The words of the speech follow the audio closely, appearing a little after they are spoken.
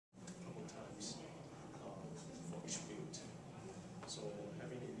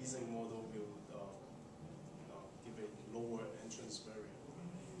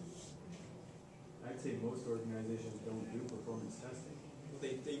organizations don't do performance testing.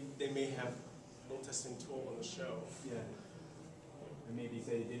 They may have load testing tool on the shelf. Yeah. And maybe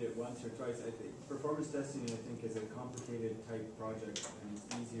say they did it once or twice. I think performance testing, I think, is a complicated type project, and it's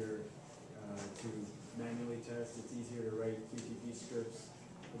easier to manually test. It's easier to write QTP scripts.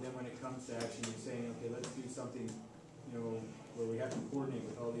 But then when it comes to actually saying, okay, let's do something, you know, where we have to coordinate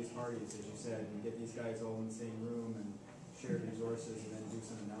with all these parties, as you said, and get these guys all in the same room and share resources and then do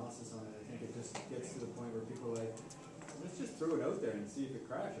some analysis on it. I think it just gets to the point where people are like, let's just throw it out there and see if it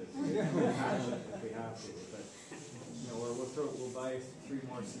crashes. We'll patch it if we have to. But you know, or we'll buy 3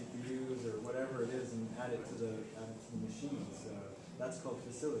 more CPUs or whatever it is and add it to the machines. That's called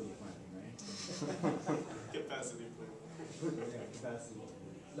facility planning, right? Capacity planning. Yeah, capacity.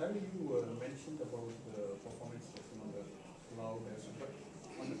 Larry, you mentioned about the performance testing on the cloud, but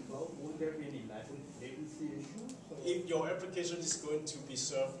on the cloud, would there be any latency issues? If your application is going to be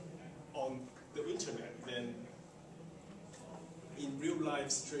served on the internet, then in real life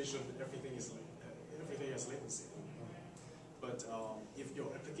situation, everything has latency. But if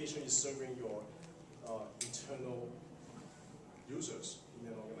your application is serving your internal users in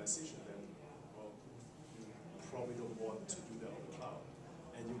an organization, then well, you probably don't want to do that on the cloud,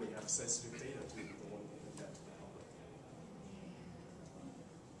 and you may have sensitive data too. You don't want to do that to the public.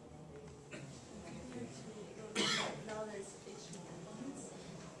 Now there's HP performance.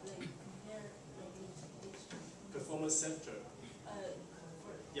 Like compare Performance Center.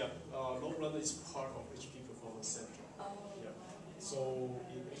 Yeah, LoadRunner is part of HP Performance Center. Yeah. So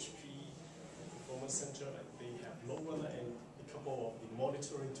in HP Performance Center, they have LoadRunner and a couple of the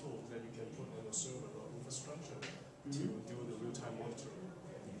monitoring tools that you can put on your server or infrastructure to do the real-time monitoring.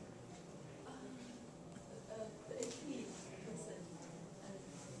 the HP person,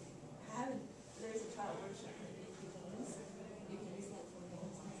 there's a trial version of HP performance. You can use that for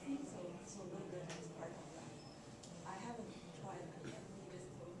performance testing, so LoadRunner is part of that. I haven't tried that yet.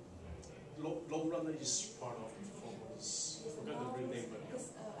 LoadRunner is part of the performance. I forgot the real name, but yeah.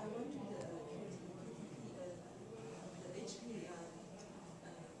 Because I went to the HP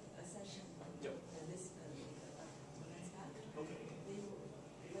session. Yep. This months back. Okay.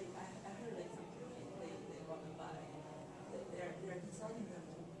 I heard they want to buy. They're consulting them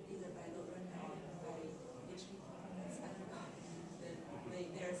either by LoadRunner or by HP performance. I don't know.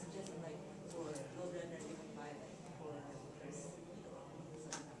 They're suggesting for LoadRunner you can buy for first.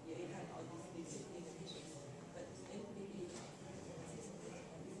 So you have all these limitations, but maybe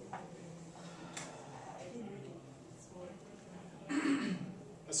I didn't really explore.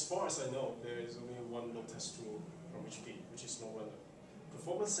 As far as I know, there is only one load test tool from HP, which is LoadRunner.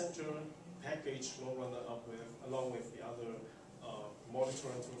 Performance Center package LoadRunner up with, along with the other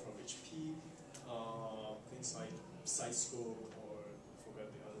monitoring tool from HP, things like SiteScope or I forgot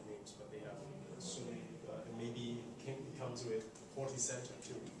the other names, but they have so many. Maybe it comes with Quality Center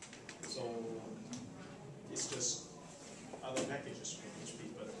too. So it's just other packages from HP.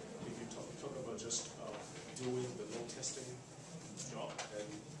 But if you talk about just doing the load testing job, then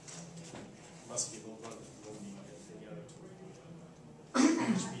it must be LoadRunner. It won't be any other tool.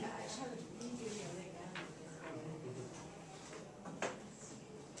 HP.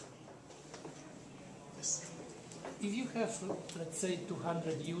 If you have, let's say,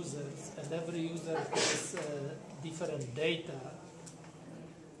 200 users, and every user has different data,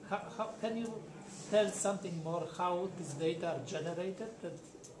 how can you tell something more how this data are generated?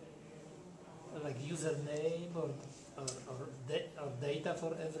 Like username or data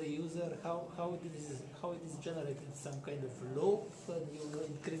for every user? How it is generated? Some kind of loop, and you're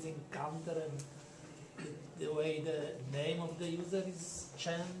increasing counter, and the way the name of the user is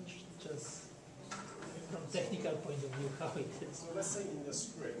changed, just from technical point of view, how it is. So let's say in the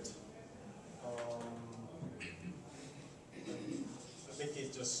script, I make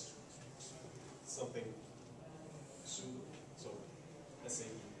it just something pseudo. So let's say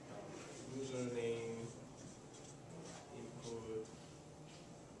username, input,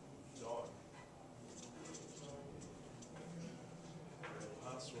 dot,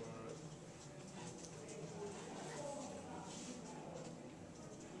 password.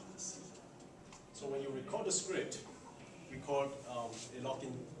 So when you record the script, record a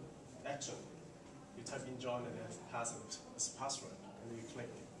login action. You type in John and then pass it as a password, and then you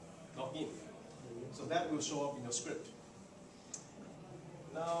click login. So that will show up in your script.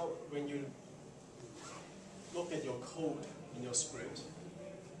 Now, when you look at your code in your script,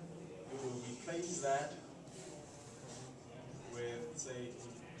 you will replace that with, say,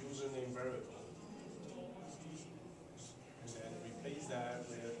 username variable, and then replace that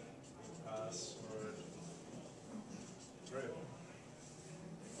with password variable.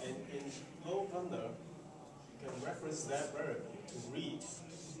 And in LoadRunner, uses that variable to read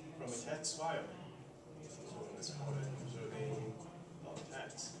from a text file. So let's call it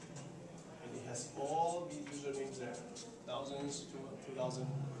username.text. And it has all the usernames there, thousands, 2,000,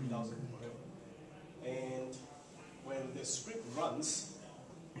 3,000, whatever. And when the script runs,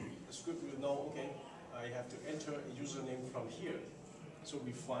 the script will know, okay, I have to enter a username from here. So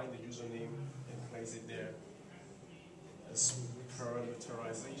we find the username and place it there as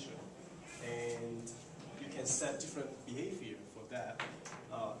parameterization. And you can set different behavior for that.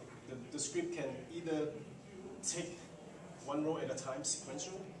 The script can either take one row at a time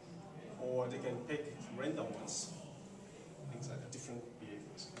sequentially, or they can pick random ones, things like that, different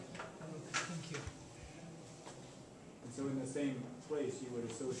behaviors. Thank you. And so in the same place, you would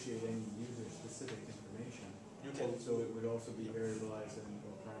associate any user-specific information. You can, So it would also be variabilized and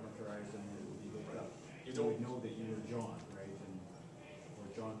or parameterized, and it would be looked up. you You would don't, know that you were John, right? And or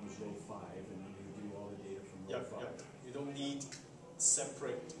John was row 5, and you would do all the data from row 5. you don't need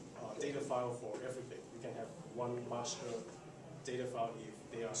separate data file for everything. You can have one master data file if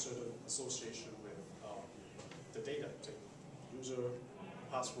there are certain association with the data, like user,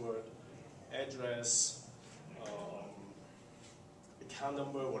 password, address, account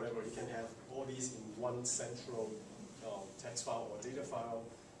number, whatever. You can have all these in one central text file or data file,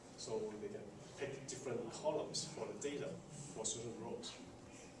 so they can pick different columns for the data for certain rows.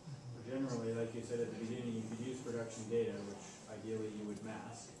 Generally, like you said at the beginning, you could use production data, which ideally you would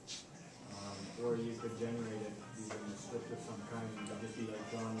mask, or you could generate it using a script of some kind, and it would just be like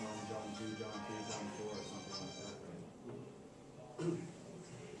John 1, John 2, John 3, John 4, or something like that, right?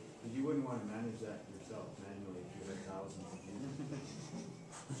 But you wouldn't want to manage that yourself manually if you had thousands of users.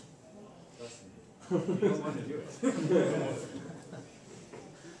 Trust me. You don't want to do it.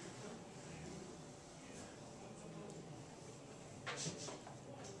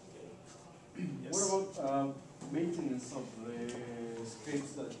 Yes. What about maintenance of the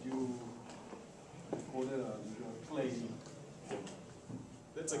scripts that you coded and you are playing?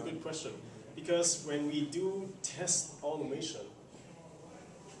 That's a good question, because when we do test automation,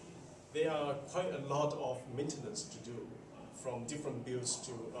 there are quite a lot of maintenance to do, from different builds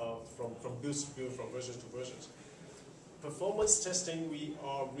to from builds to build, from versions to versions. Performance testing, we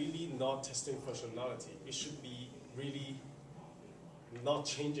are really not testing functionality. It should be really not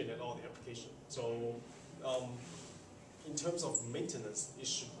changing at all the application. So in terms of maintenance, it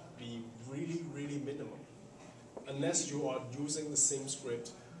should be really, really minimum. Unless you are using the same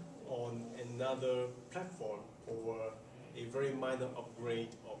script on another platform or a very minor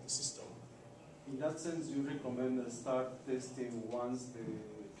upgrade of the system. In that sense, you recommend start testing once the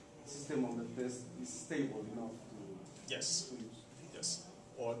system of the test is stable enough Yes, to use. yes.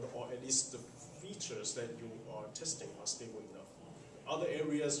 Or at least the features that you are testing are stable enough. Other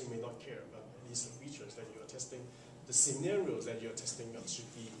areas you may not care, but at least the features that you are testing, the scenarios that you are testing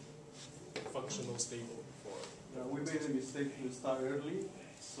should be functional, stable for. Yeah, we made a mistake to start early,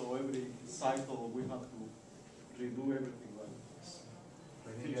 so every cycle we have to redo everything. Right?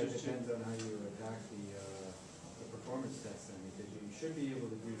 I think that depends on how you attack the performance testing, because you should be able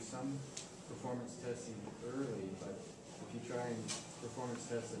to do some performance testing early, but if you try and performance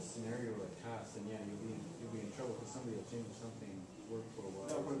test a scenario or a task, then yeah, you'll be in trouble because somebody will change something, work for a while.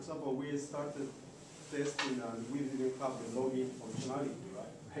 Yeah, for example, we started testing and we didn't have the login functionality,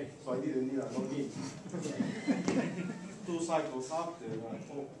 right? Right. So I didn't need a login. 2 cycles after,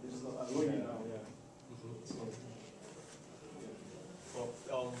 there's a login now. Yeah. So,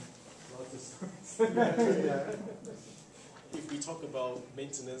 Well, Lots of stories. if we talk about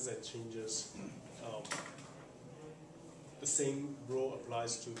maintenance and changes, the same rule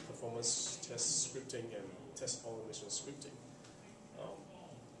applies to performance test scripting and test automation scripting.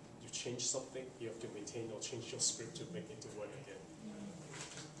 You change something, you have to maintain or change your script to make it to work again.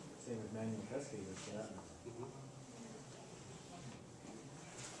 Same with manual test cases for that matter.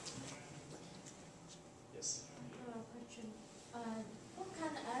 Yes. Question. What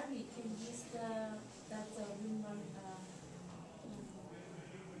kind of area can use that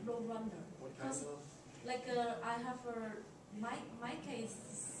LoadRunner? What kind Because, of? like I have my case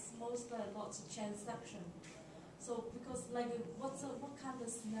is mostly lots of transaction. So because like what kind of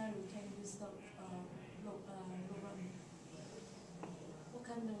scenario can you use the LoadRunner? What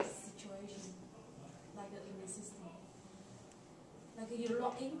kind of situation like in the system? Like you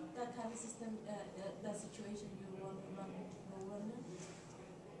log in that kind of system, that situation you want to run LoadRunner?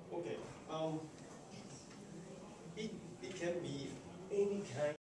 Okay. It can be any kind